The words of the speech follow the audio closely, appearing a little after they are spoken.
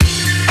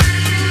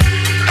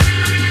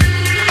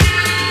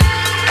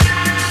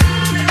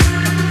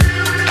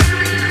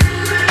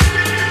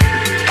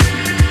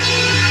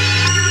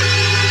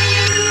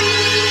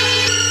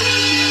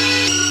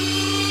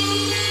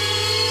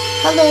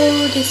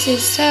This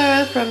is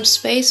Sara from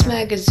Space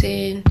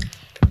Magazine.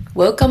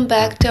 Welcome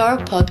back to our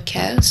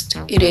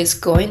podcast. It is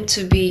going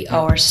to be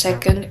our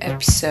second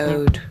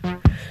episode.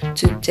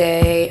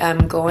 Today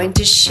I'm going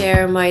to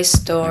share my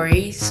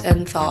stories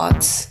and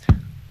thoughts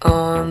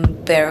on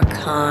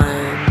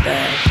Berghain,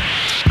 the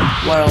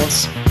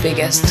world's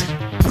biggest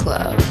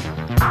club.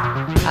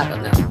 I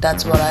don't know,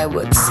 that's what I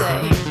would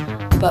say.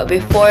 But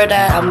before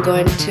that, I'm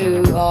going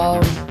to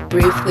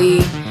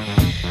briefly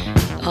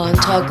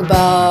talk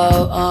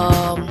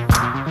about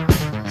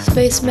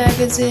Space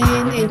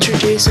Magazine,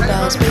 introduce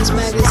about Space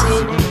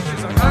Magazine.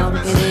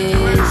 It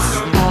is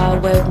a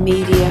web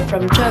media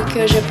from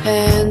Tokyo,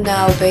 Japan,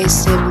 now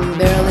based in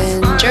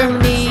Berlin,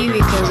 Germany,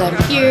 because I'm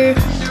here.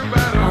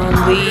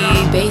 We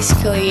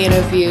basically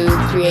interview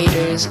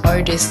creators,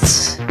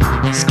 artists,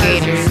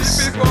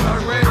 skaters,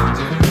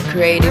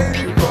 creative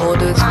people, all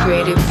those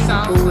creative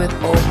people with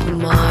open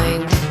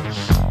mind,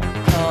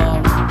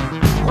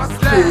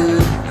 who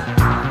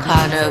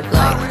kind of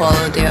like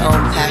follow their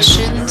own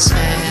passions,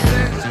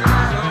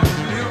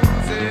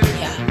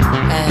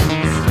 and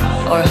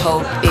our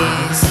hope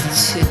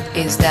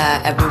is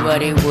that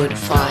everybody would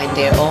find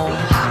their own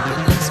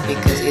happiness,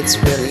 because it's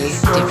really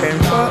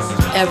different for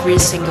every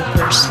single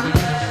person.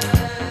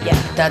 Yeah,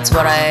 that's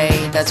what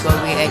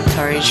we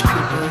encourage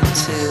people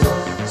to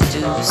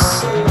do.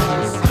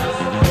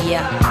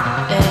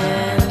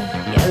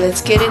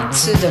 Let's get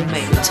into the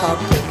main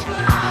topic.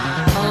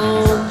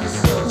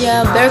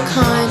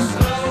 Berghain,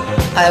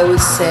 I would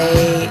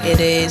say it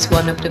is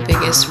one of the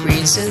biggest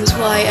reasons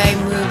why I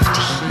moved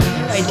here.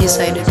 I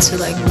decided to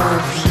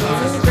move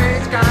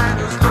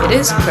here. It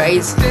is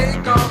crazy.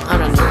 I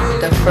don't know.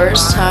 The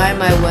first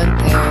time I went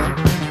there,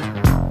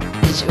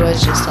 it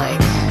was just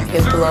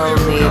it blew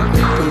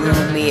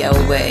me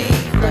away.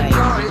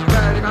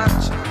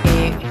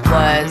 It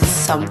was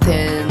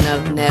something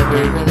I've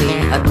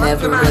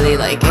never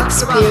really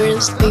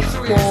experienced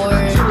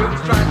before.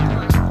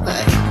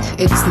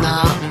 It's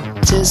not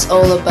just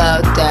all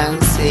about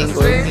dancing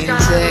or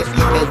music.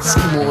 It's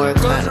more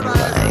kind of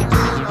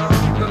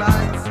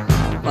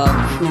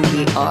who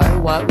we are,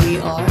 what we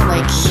are,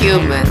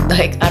 human.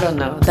 I don't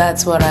know.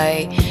 That's what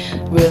I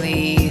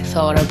really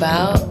thought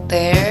about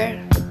there.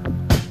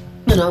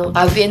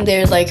 I've been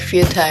there a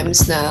few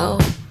times now.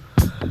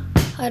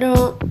 I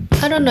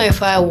don't know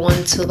if I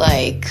want to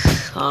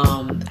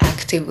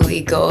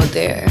actively go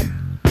there,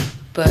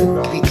 but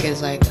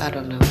because I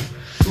don't know,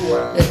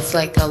 it's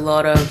a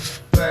lot of,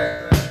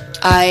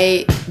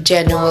 I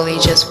genuinely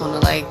just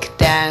want to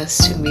dance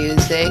to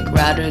music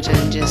rather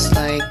than just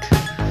I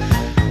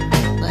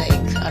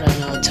don't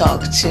know,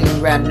 talk to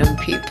random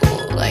people.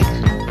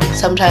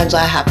 Sometimes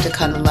I have to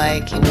kind of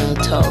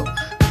talk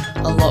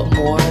a lot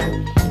more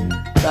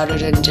rather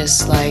than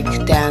just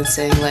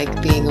dancing,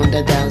 being on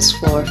the dance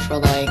floor for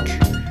a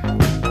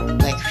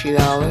few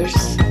hours.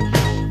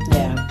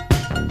 Yeah,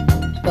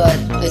 but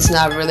it's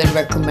not really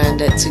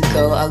recommended to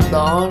go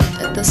alone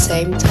at the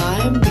same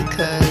time,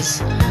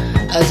 because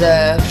as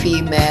a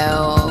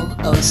female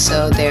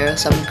also there are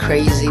some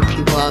crazy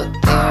people out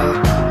there.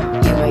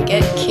 You might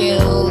get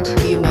killed,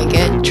 you might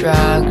get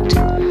drugged,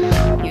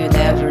 you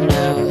never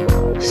know.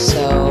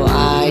 So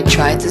I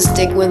try to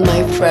stick with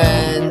my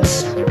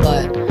friends,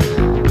 but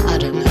I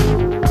don't know.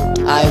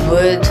 I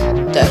would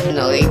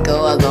definitely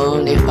go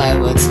alone if I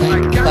was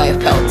if I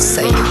felt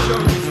safe.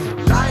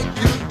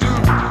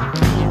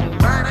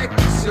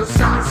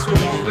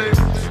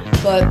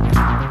 But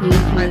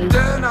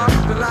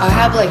I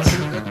have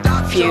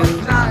few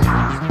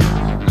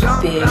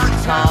big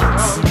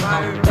thoughts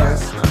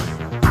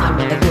on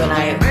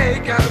Berghain.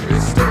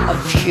 A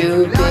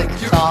few big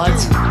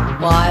thoughts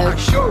while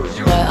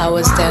I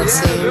was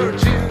dancing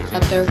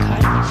at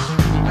Berghain.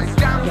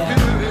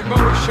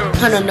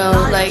 I don't know,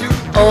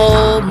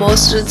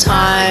 most of the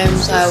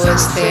times I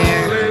was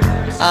there,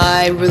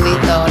 I really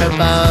thought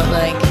about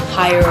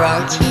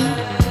hierarchy,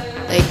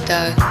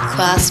 the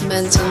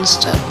classmates and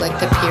stuff,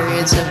 the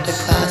periods of the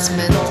class. I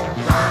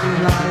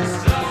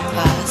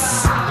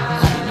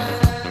don't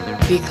know,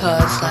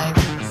 because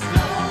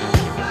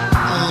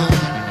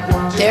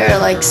there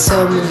are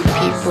so many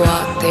people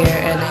out there,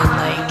 and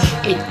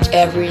then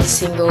every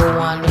single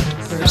one of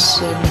the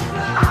person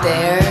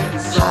there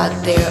had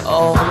their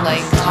own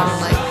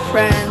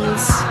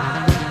friends,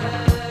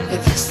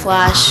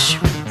 slash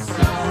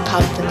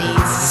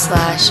companies,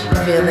 slash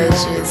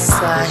villages,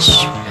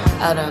 slash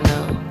I don't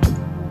know.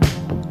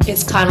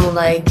 It's kind of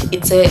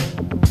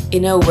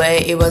in a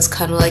way it was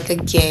kind of a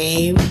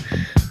game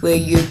where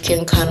you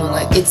can kind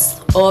of it's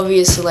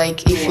obvious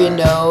if you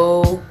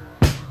know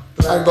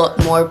a lot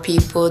more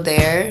people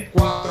there,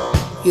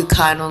 you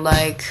kind of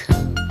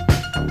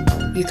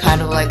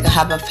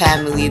have a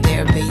family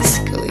there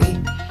basically.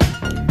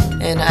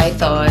 And I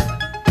thought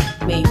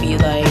maybe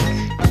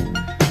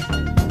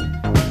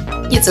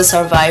it's a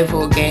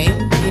survival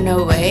game in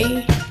a way.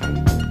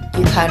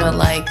 You kind of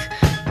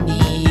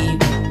need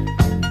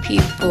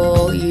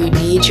people, you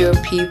need your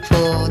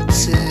people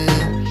to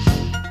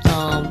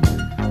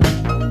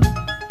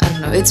I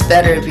don't know, it's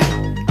better if you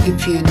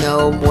if you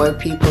know more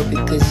people,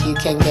 because you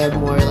can get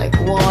more like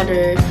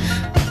water,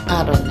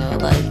 I don't know,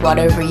 like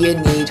whatever you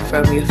need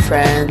from your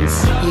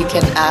friends, you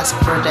can ask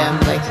for them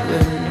like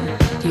when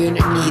you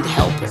need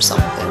help or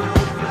something.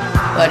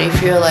 But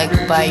if you're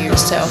like by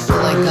yourself or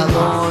like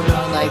alone,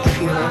 or like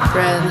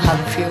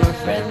have fewer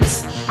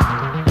friends,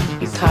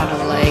 you kind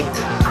of like,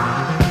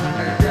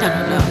 I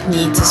don't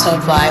know, need to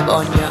survive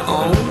on your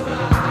own.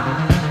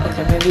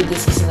 Okay, maybe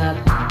this is not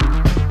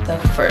the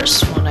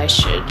first one I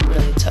should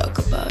really talk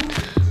about,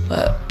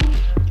 but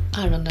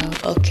I don't know.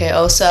 Okay,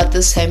 also at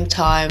the same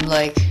time,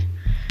 like,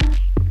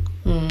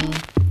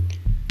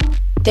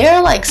 there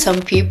are like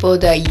some people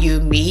that you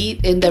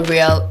meet in the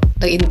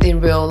in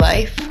real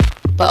life,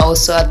 but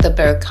also at the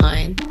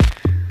Berghain.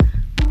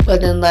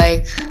 But then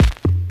like,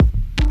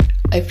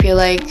 I feel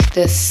like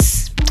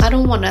this, I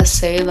don't want to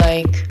say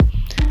like,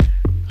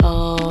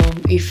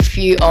 if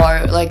you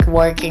are like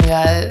working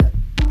at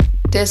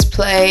this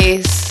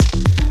place,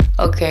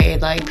 okay,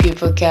 like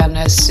people can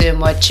assume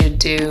what you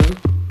do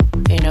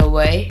in a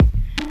way.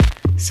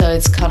 So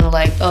it's kind of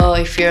like, oh,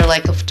 if you're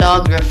like a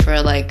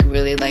photographer, like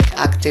really like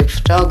active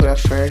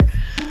photographer,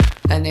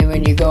 and then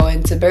when you go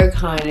into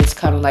Berghain, it's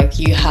kind of like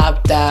you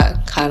have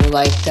that kind of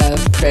like the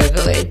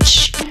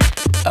privilege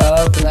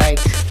of like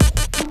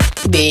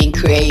being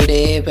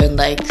creative and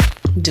like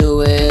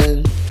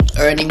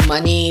earning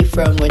money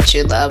from what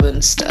you love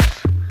and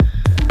stuff.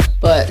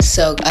 But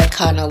so I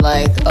kind of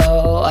like,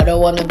 oh, I don't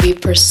want to be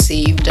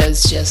perceived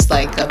as just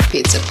like a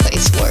pizza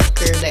place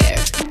worker there,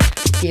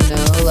 you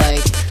know,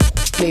 like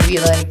maybe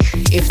like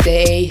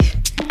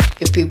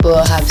if people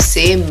have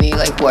seen me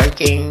like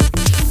working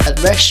at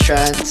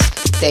restaurants,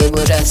 they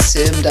would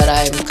assume that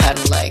I'm kind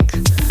of like,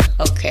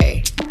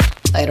 okay,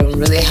 I don't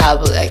really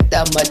have like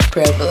that much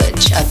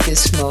privilege at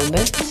this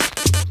moment.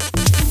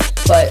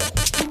 But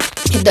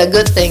the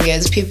good thing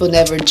is people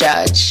never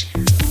judge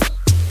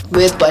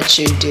with what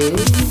you do.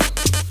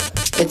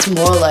 It's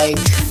more like,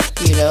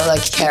 you know,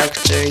 like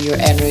character, your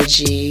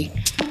energy.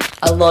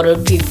 A lot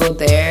of people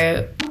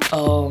there,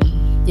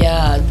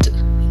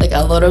 like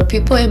a lot of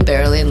people in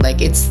Berlin,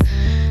 like it's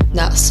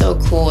not so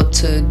cool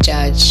to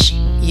judge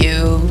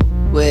you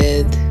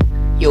with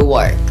your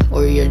work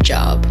or your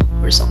job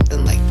or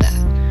something like that.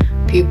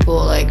 People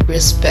like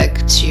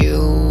respect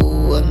you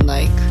and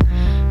like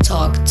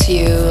talk to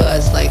you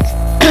as like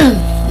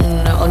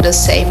on the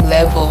same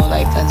level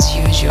like as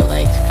usual.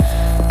 Like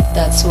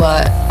that's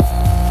what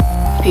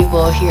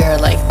people here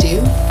like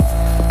do.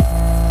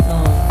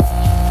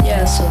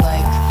 So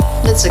like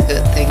that's a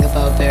good thing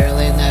about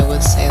Berlin, I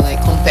would say,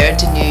 like compared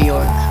to New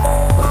York.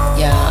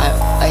 Yeah,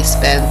 I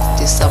spent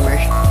this summer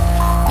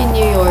in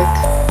New York,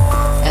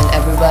 and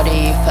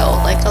everybody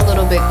felt like a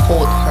little bit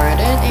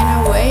cold-hearted in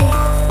a way,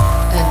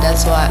 and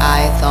that's why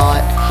I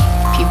thought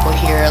people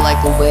here are like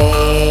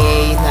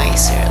way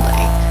nicer,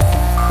 like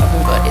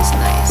everybody's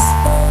nice.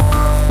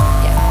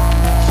 Yeah,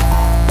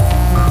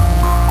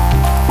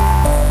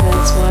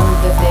 that's one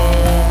of the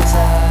things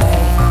I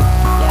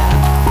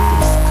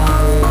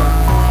discovered,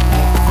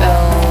 I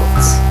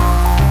felt,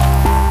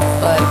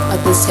 but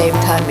at the same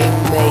time it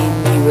made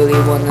me really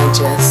wanna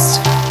just,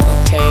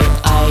 okay,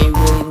 I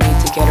really need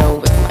to get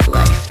on with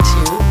my life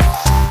too,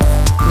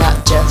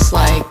 not just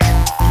like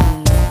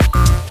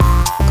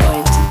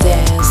going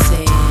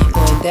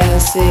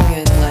dancing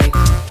and like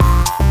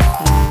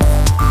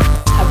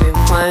having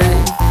fun,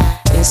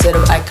 instead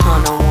of I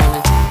kind of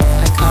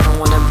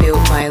wanna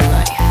build my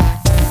life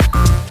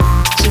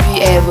to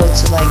be able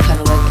to like kind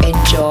of like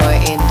enjoy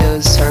in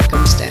those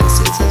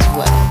circumstances as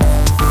well.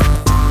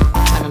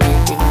 I don't know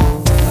if you know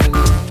what I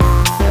mean.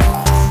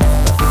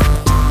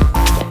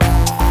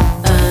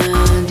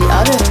 And the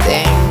other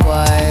thing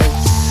was,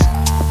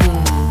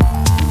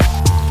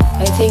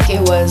 I think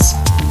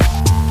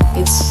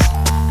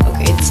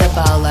it's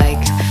about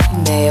like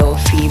male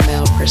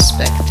female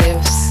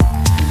perspectives.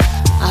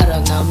 I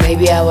don't know,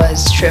 maybe I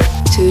was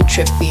too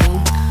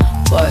tripping,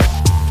 but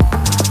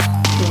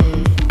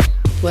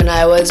when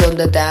I was on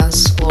the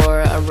dance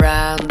floor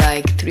around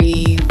like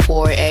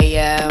 3-4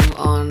 a.m.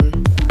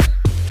 on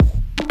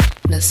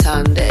the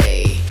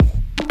Sunday,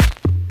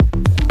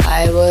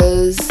 I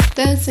was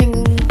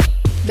dancing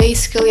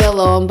basically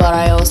alone, but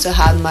I also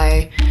had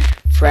my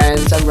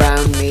friends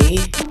around me,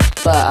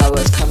 but I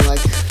was kind of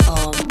like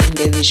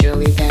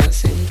individually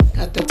dancing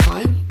at the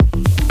time.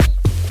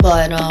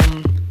 But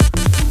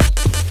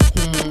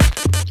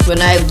when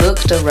I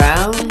looked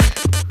around,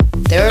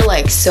 there were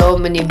like so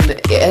many,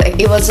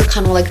 it was a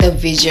kind of like a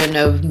vision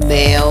of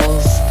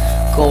males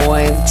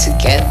going to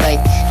get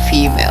like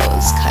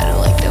females, kind of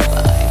like the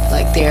vibe,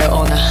 like they're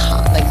on a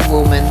hunt, like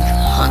woman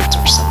hunt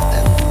or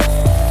something.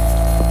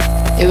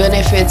 Even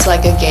if it's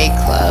like a gay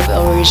club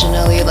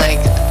originally,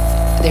 like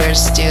there's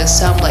still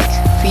some like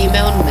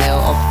female and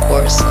male, of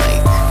course,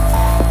 like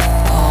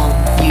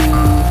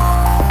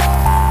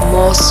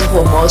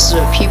most of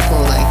the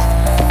people, like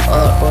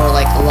or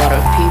like a lot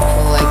of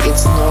people, like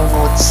it's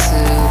normal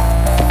to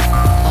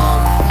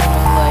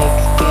like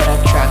get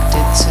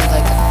attracted to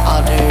like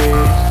other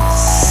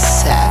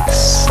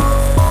sex,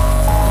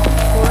 of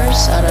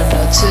course, I don't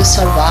know, to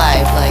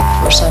survive, like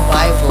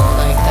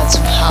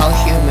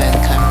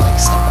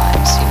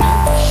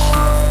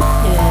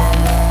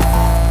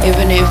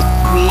even if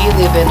we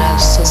live in a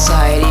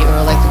society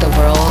or like the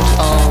world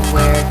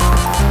where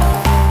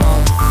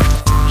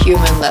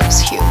human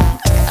loves human,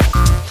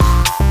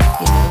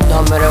 you know,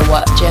 no matter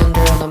what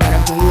gender, no matter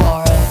who you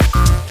are,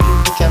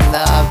 people can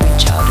love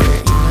each other,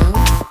 you know.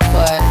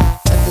 But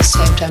at the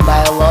same time,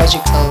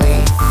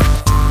 biologically,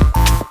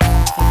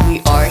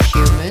 we are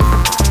human.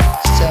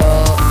 So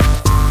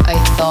I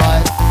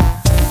thought,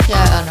 yeah,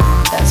 I don't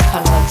know, that's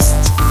kind of like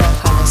that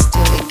kind of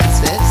still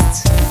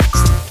exists,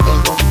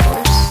 of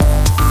course.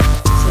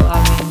 So I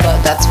mean,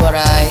 but that's what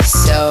I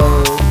saw,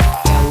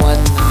 yeah,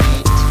 one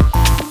night.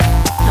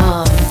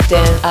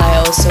 Then I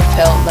also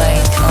felt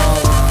like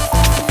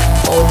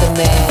all the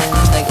men,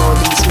 like all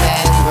these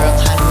men were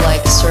kind of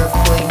like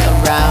circling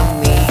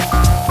around me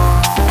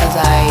as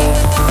I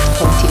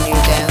continue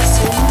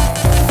dancing.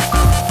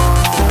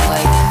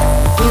 Like,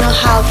 you know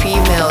how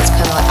females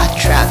kind of like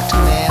attract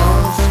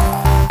males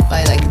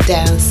by like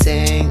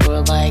dancing,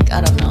 or like,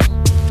 I don't know,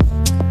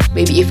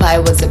 maybe if I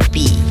was a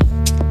bee,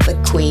 the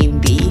queen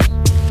bee,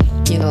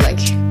 you know,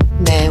 like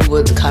men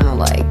would kind of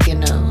like, you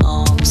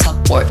know,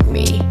 support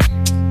me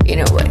in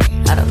a way.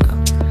 I don't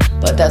know,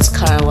 but that's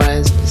kind of what I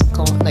was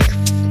going, like,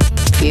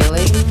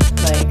 feeling.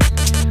 Like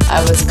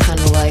I was kind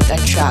of like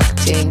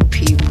attracting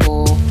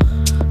people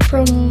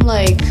from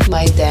like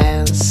my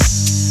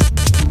dance,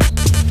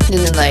 and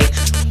then like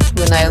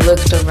when I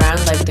looked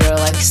around, like there were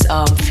like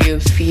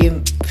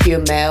few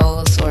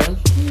males, or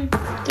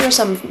there are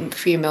some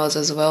females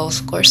as well,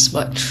 of course,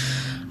 but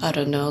I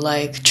don't know,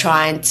 like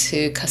trying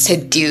to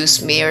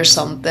seduce me or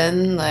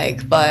something,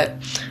 like, but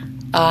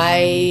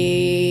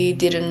I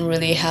didn't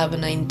really have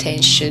an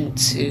intention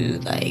to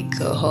like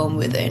go home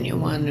with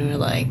anyone, or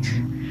like,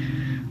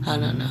 I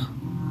don't know,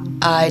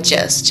 I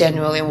just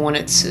genuinely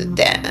wanted to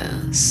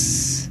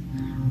dance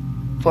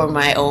for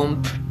my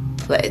own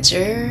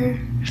pleasure.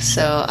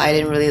 So I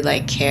didn't really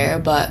like care,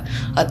 but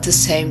at the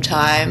same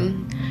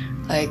time,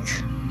 like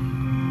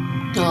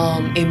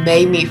it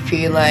made me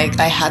feel like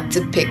I had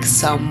to pick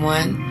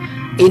someone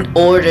in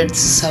order to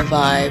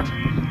survive.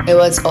 It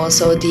was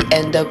also the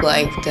end of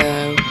like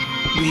the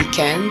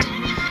weekend,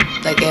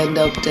 like end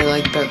of the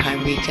like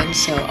Berghain weekend,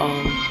 so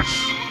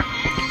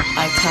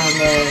I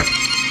kind of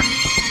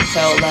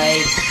felt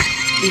like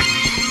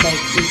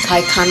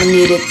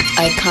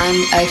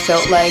I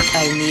felt like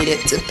I needed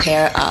to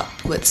pair up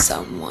with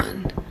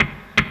someone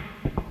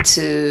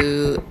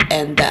to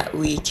end that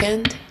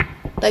weekend.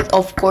 Like,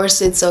 of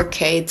course it's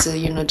okay to,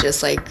 you know,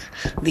 just like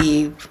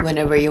leave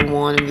whenever you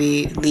want,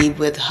 we leave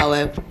with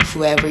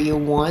whoever you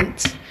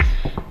want,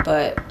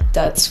 but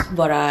that's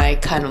what I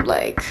kind of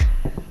like,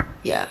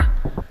 yeah,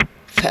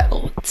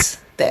 felt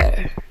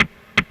there.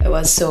 It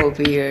was so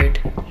weird,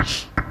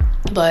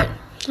 but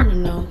I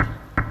don't know,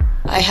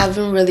 I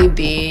haven't really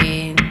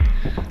been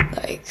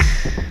like,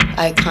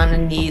 I kind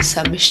of need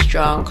some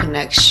strong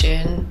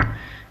connection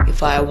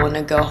if I want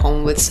to go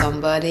home with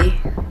somebody.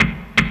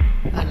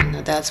 I don't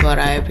know, that's what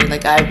I've been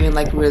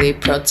like really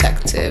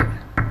protective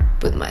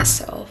with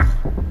myself,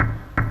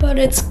 but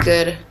it's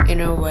good in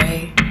a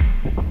way.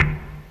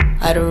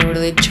 I don't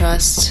really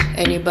trust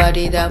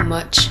anybody that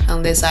much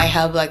unless I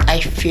have like, I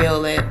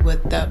feel it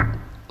with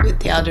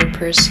the other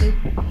person.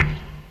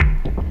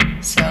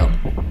 So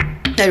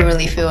I didn't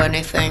really feel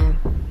anything,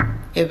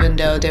 even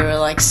though there were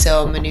like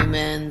so many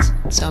men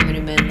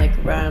like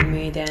around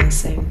me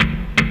dancing.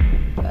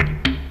 But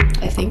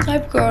I think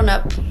I've grown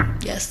up.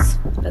 Yes,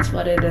 that's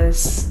what it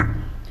is.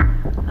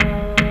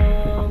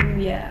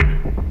 Yeah,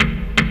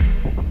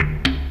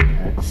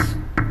 that's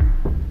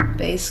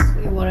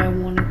basically what I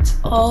wanted.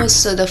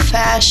 Also, the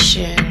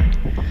fashion,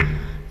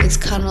 it's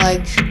kind of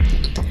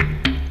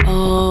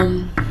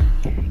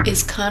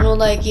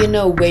like, you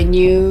know, when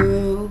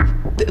you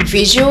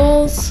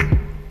visuals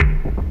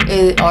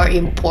are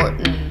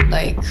important,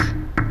 like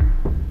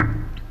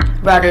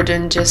rather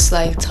than just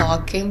like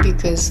talking,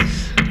 because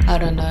I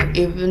don't know,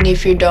 even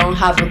if you don't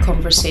have a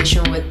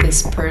conversation with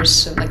this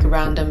person, like a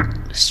random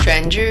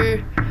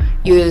stranger,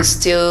 you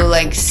still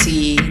like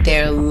see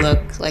their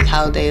look, like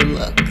how they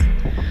look,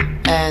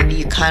 and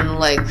you kind of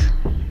like,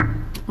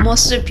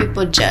 most of the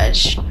people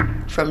judge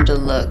from the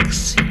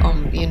looks,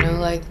 you know,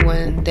 like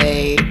when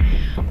they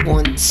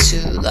want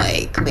to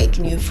like make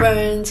new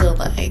friends, or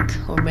like,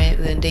 or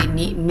when they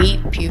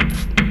meet people,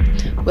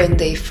 when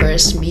they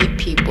first meet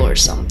people or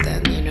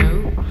something, you know.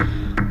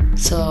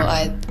 So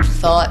I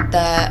thought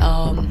that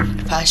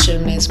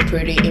fashion is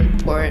pretty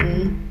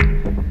important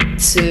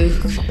to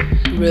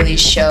really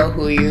show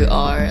who you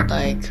are.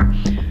 Like,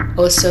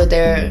 also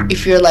there,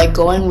 if you're like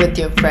going with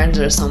your friends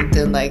or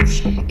something, like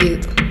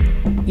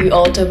you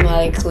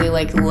automatically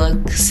like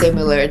look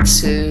similar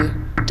to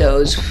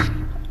those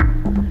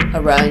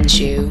around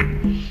you.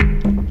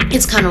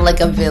 It's kind of like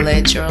a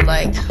village, or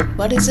like,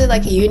 what is it,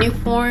 like a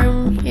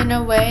uniform in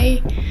a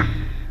way,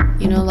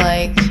 you know,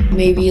 like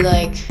maybe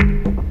like,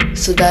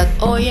 so that,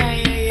 oh yeah.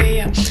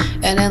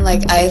 And then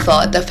like I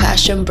thought the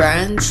fashion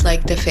brands,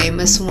 like the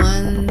famous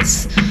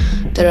ones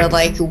that are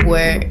like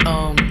where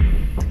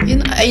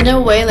in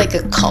a way like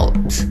a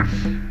cult,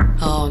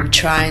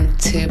 trying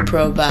to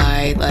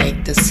provide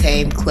like the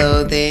same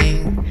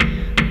clothing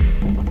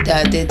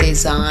that they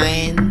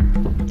design,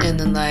 and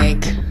then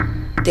like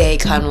they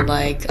kind of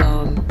like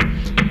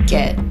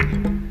get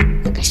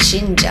like a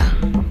shinja.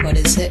 What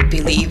is it?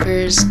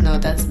 Believers? No,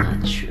 that's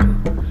not true.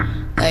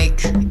 Like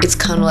it's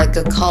kind of like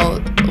a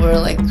cult or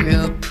like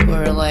group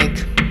or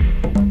like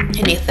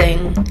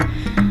anything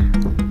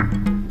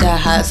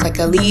that has like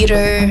a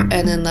leader,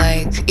 and then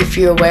like if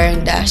you're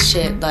wearing that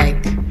shit,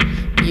 like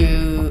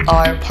you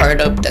are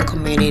part of the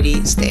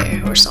communities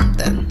there or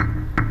something.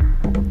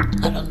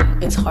 I don't know,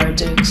 it's hard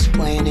to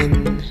explain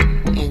in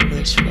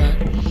English, but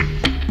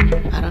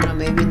I don't know,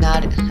 maybe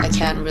not, I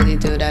can't really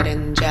do that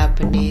in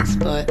Japanese,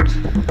 but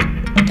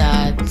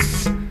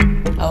that's,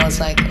 I was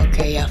like,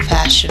 okay, yeah,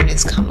 fashion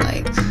is kind of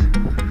like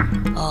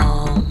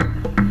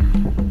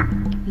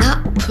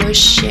not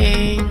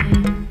pushing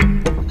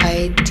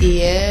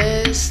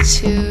ideas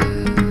to,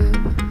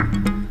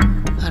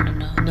 I don't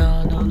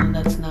know, no,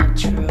 that's not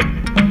true.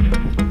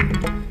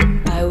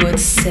 I would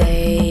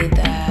say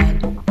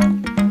that,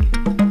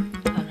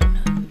 I don't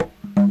know,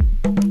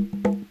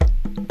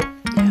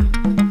 yeah,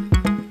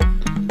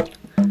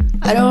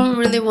 I don't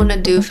really want to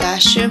do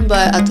fashion,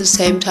 but at the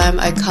same time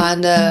I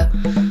kind of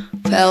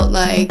felt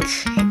like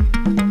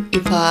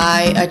if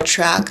I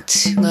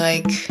attract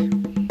like,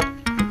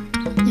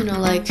 you know,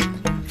 like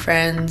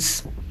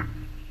friends,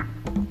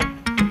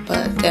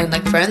 but then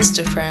like friends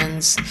to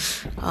friends,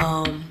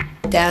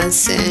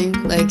 dancing,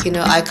 like, you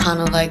know, I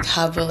kind of like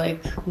have a,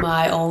 like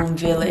my own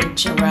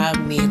village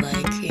around me,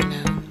 like, you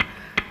know,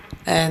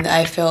 and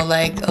I feel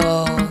like,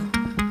 oh,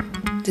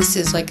 this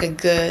is like a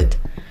good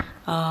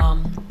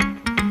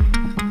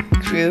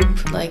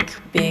group, like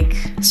big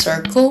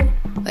circle,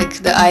 like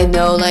that I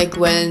know, like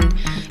when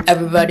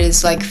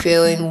everybody's like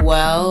feeling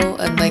well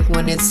and like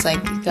when it's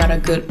like got a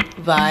good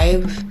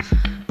vibe,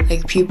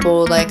 like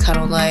people like kind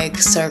of like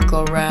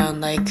circle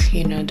around, like,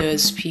 you know,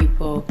 those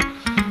people,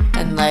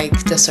 and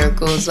like the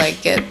circles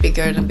like get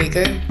bigger and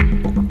bigger,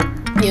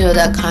 you know,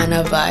 that kind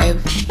of vibe.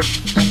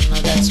 I don't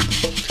know, that's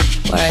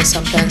what I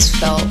sometimes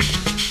felt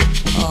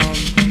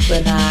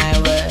when I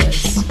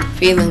was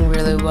feeling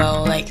really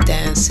well, like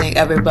dancing,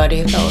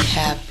 everybody felt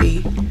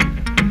happy.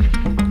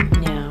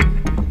 Yeah,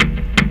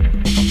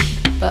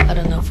 but I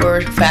don't know,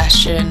 for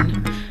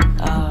fashion,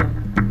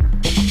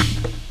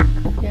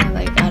 yeah,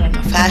 like I don't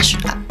know, fashion,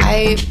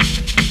 I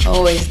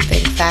always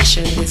think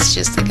fashion is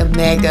just like a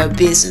mega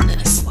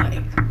business,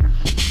 like,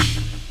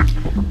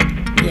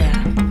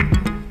 yeah,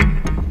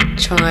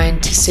 trying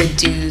to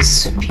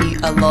seduce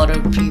a lot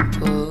of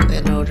people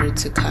in order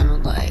to kind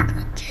of like,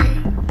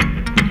 okay,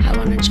 I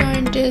want to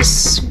join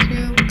this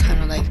group, kind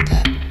of like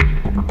that.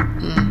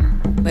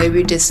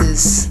 Maybe this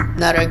is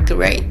not a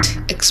great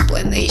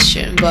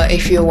explanation, but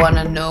if you want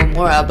to know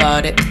more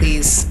about it,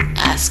 please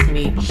ask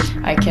me.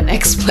 I can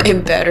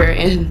explain better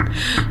in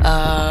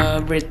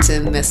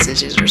written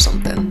messages or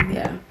something.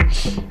 Yeah.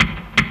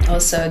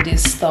 Also,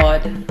 this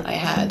thought I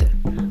had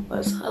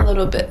was a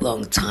little bit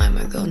long time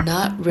ago,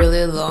 not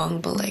really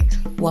long, but like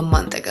 1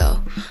 month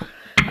ago.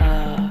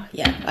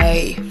 Yeah,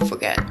 I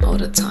forget all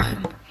the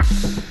time.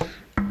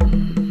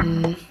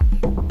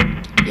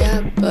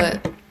 Yeah,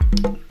 but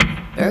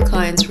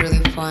Berghain's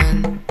really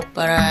fun,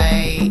 but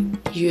I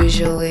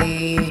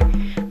usually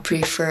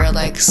prefer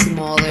like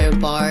smaller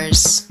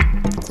bars,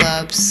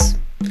 clubs,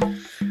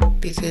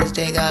 because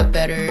they got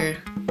better,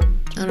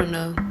 I don't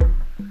know,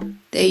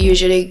 they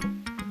usually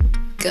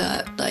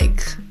got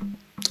like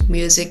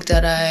music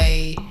that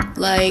I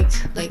like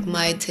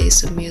my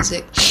taste of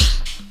music,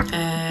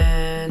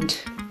 and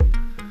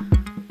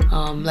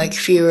like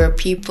fewer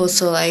people,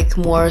 so like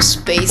more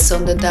space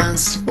on the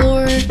dance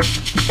floor.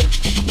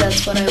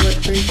 That's what I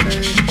would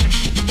prefer.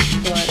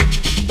 But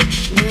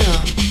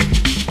yeah,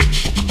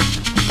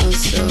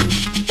 also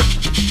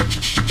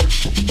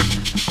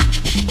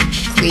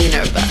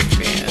cleaner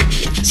bathroom,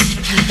 yes.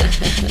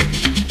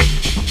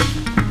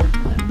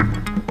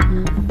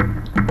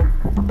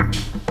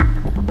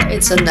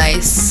 It's a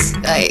nice,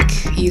 like,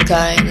 you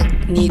kind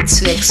of need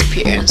to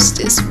experience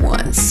this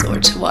once or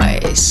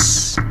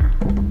twice,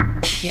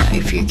 yeah,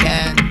 if you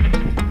can.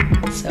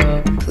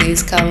 So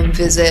please come and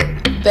visit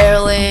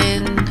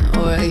Berlin,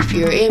 or if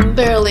you're in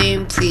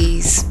Berlin,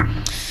 please,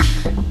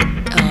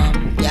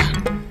 yeah,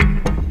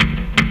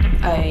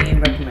 I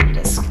recommend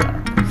this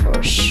club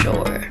for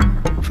sure,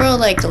 for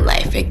like a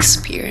life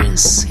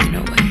experience in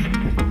a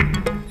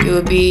way. You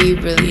will be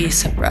really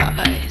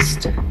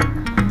surprised.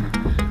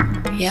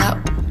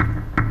 Yeah.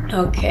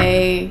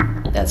 Okay,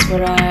 that's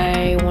what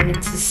I wanted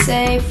to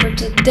say for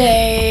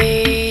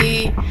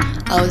today.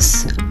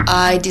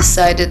 I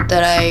decided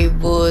that I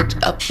would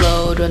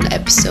upload an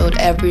episode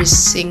every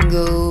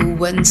single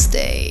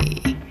Wednesday.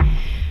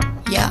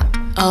 Yeah.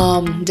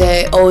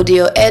 The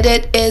audio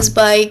edit is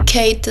by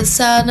Keita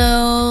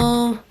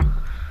Sano.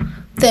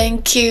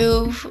 Thank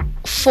you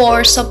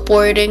for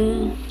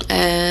supporting,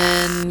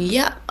 and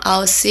yeah,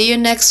 I'll see you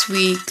next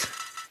week.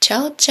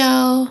 Ciao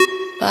ciao.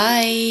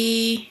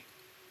 Bye.